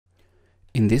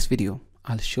In this video,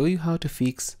 I'll show you how to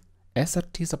fix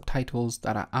SRT subtitles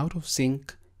that are out of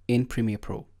sync in Premiere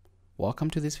Pro. Welcome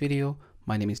to this video.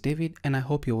 My name is David and I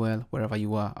hope you're well wherever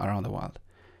you are around the world.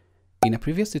 In a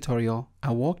previous tutorial,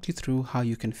 I walked you through how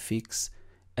you can fix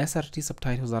SRT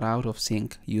subtitles that are out of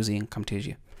sync using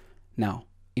Camtasia. Now,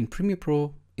 in Premiere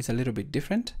Pro, it's a little bit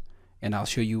different and I'll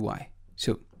show you why.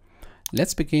 So,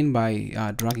 let's begin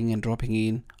by dragging and dropping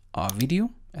in our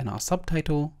video and our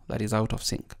subtitle that is out of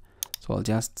sync. So I'll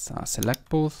just select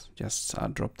both, just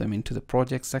drop them into the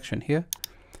project section here,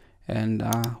 and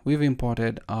we've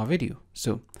imported our video.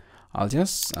 So I'll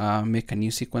just make a new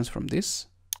sequence from this.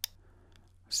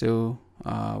 So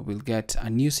we'll get a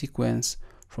new sequence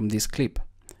from this clip.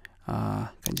 I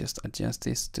can just adjust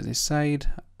this to this side,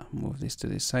 move this to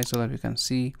this side so that we can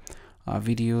see our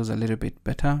videos a little bit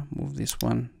better. Move this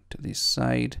one to this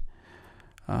side,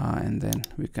 and then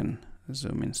we can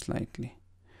zoom in slightly.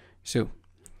 So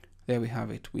there we have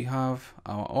it. We have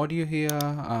our audio here,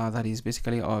 that is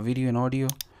basically our video and audio.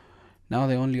 Now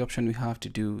the only option we have to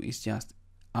do is just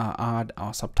add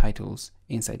our subtitles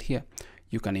inside here.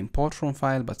 You can import from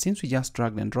file, but since we just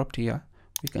dragged and dropped here,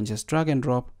 we can just drag and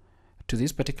drop to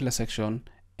this particular section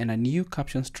and a new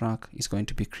captions track is going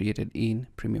to be created in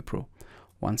Premiere Pro.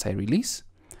 Once I release,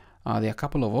 there are a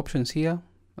couple of options here.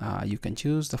 You can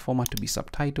choose the format to be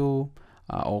subtitle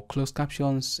or closed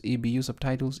captions, EBU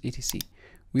subtitles, etc.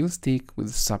 We'll stick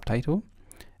with subtitle,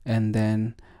 and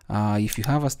then if you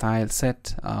have a style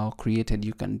set or created,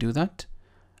 you can do that.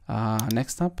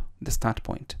 Next up, the start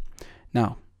point.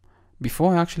 Now,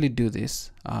 before I actually do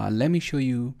this, let me show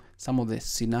you some of the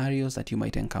scenarios that you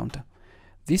might encounter.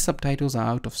 These subtitles are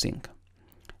out of sync,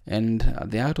 and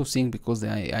they're out of sync because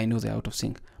I know they're out of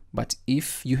sync. But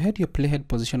if you had your playhead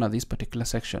position at this particular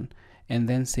section and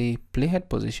then say playhead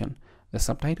position, the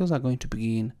subtitles are going to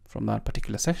begin from that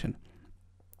particular section.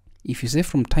 If you say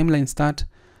from timeline start,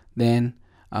 then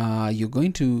you're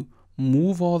going to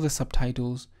move all the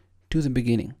subtitles to the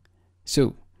beginning.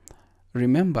 So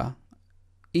remember,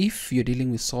 if you're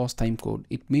dealing with source timecode,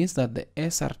 it means that the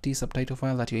SRT subtitle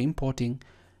file that you're importing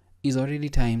is already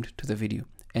timed to the video.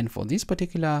 And for this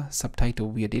particular subtitle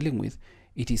we are dealing with,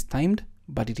 it is timed,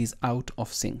 but it is out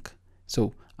of sync.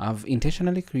 So I've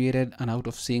intentionally created an out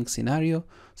of sync scenario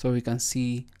so we can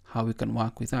see how we can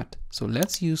work with that. So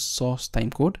let's use source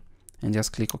timecode and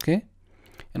just click OK.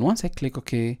 And once I click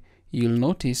OK, you'll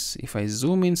notice if I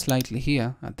zoom in slightly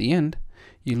here at the end,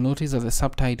 you'll notice that the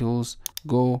subtitles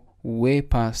go way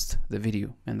past the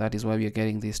video, and that is why we are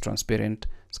getting this transparent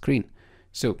screen.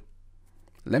 So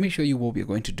let me show you what we're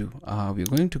going to do. We're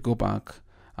going to go back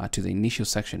to the initial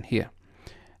section here,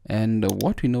 and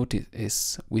what we notice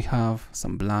is we have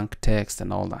some blank text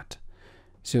and all that.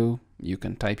 So you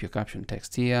can type your caption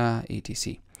text here,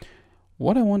 etc.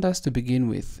 What I want us to begin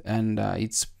with, and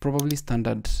it's probably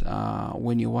standard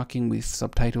when you're working with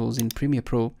subtitles in Premiere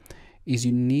Pro, is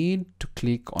you need to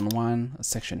click on one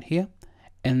section here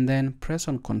and then press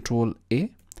on Ctrl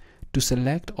A to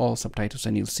select all subtitles,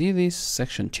 and you'll see this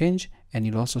section change, and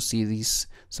you'll also see these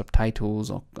subtitles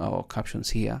or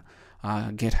captions here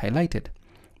get highlighted.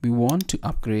 We want to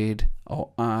upgrade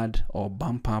or add or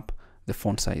bump up the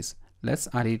font size. Let's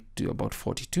add it to about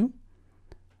 42.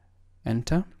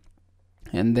 Enter.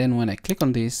 And then when I click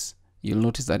on this, you'll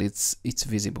notice that it's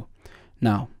visible.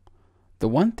 Now, the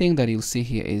one thing that you'll see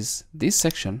here is this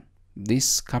section,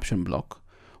 this caption block.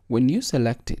 When you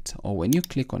select it or when you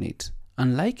click on it,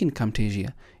 unlike in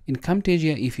Camtasia,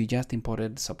 if you just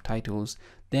imported subtitles,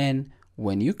 then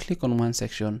when you click on one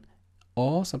section,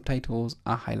 all subtitles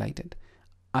are highlighted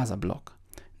as a block.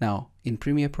 Now, in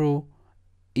Premiere Pro,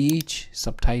 each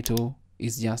subtitle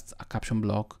is just a caption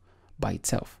block by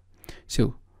itself.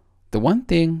 So the one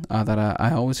thing that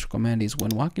I always recommend is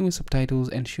when working with subtitles,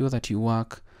 ensure that you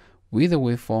work with a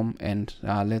waveform, and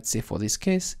let's say for this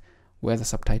case, where the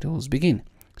subtitles begin.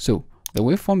 So the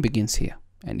waveform begins here,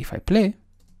 and if I play,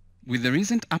 with the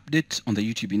recent update on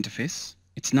the YouTube interface,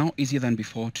 it's now easier than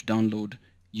before to download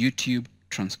YouTube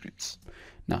transcripts.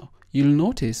 Now, you'll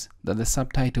notice that the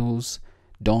subtitles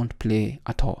don't play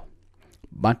at all,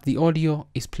 but the audio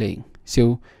is playing.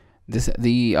 So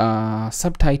the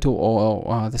subtitle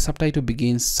or the subtitle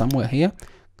begins somewhere here,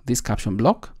 this caption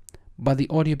block, but the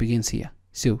audio begins here.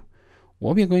 So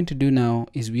what we are going to do now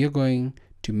is we are going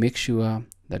to make sure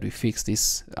that we fix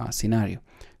this scenario.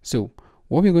 So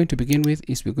what we're going to begin with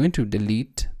is we're going to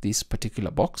delete this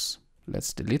particular box.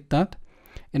 Let's delete that.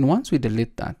 And once we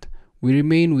delete that, we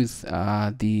remain with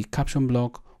the caption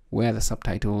block where the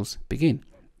subtitles begin.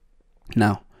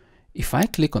 Now, if I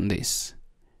click on this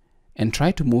and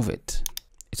try to move it,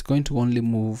 it's going to only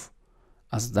move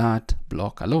as that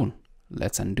block alone.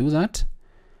 Let's undo that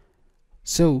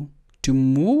So to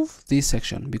move this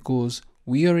section, because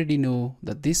we already know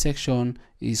that this section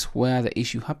is where the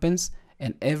issue happens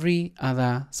and every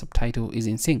other subtitle is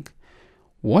in sync,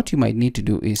 what you might need to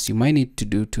do is you might need to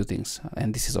do two things.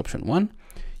 And this is option one.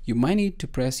 You might need to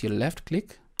press your left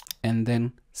click and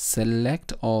then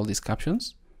select all these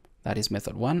captions. That is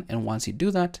method one. And once you do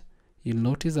that, you'll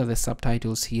notice that the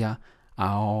subtitles here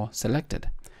are all selected.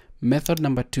 Method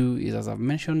number two is, as I've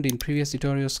mentioned in previous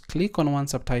tutorials, click on one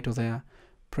subtitle there,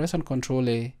 press on Ctrl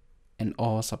A, and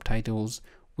all subtitles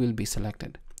will be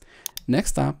selected.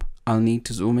 Next up, I'll need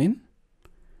to zoom in,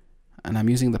 and I'm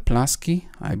using the plus key.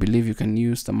 I believe you can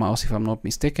use the mouse if I'm not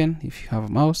mistaken, if you have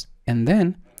a mouse. And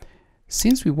then,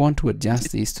 since we want to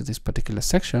adjust this to this particular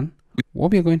section,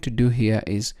 what we're going to do here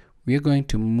is we're going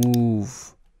to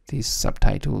move these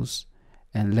subtitles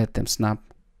and let them snap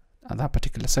at that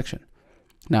particular section.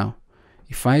 Now,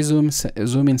 if I zoom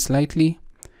in slightly,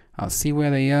 I'll see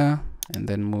where they are and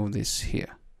then move this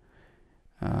here.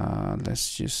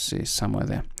 Let's just say somewhere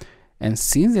there. And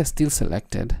since they're still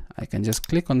selected, I can just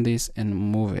click on this and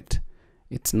move it.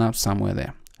 It snaps somewhere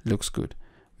there. Looks good.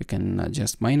 We can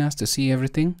adjust minus to see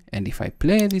everything. And if I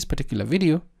play this particular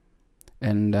video,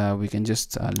 and we can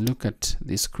just look at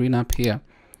the screen up here.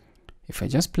 If I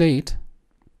just play it,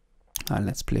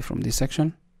 let's play from this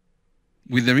section.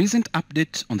 With the recent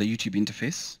update on the YouTube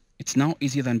interface, it's now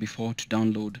easier than before to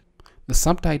download. The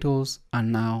subtitles are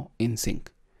now in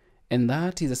sync. And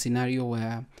that is a scenario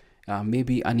where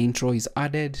maybe an intro is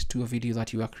added to a video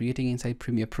that you are creating inside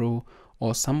Premiere Pro,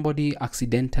 or somebody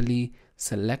accidentally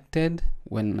selected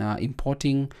when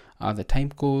importing the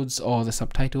time codes or the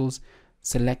subtitles,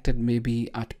 selected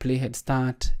maybe at playhead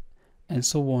start, and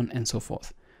so on and so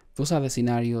forth. Those are the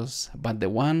scenarios, but the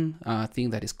one thing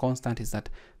that is constant is that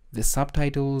the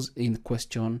subtitles in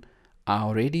question are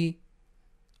already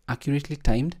accurately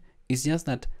timed. It's just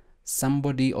that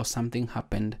somebody or something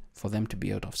happened for them to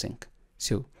be out of sync.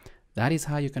 So that is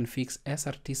how you can fix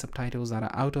SRT subtitles that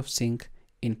are out of sync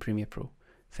in Premiere Pro.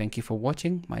 Thank you for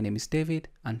watching. My name is David.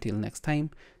 Until next time,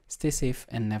 stay safe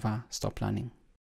and never stop learning.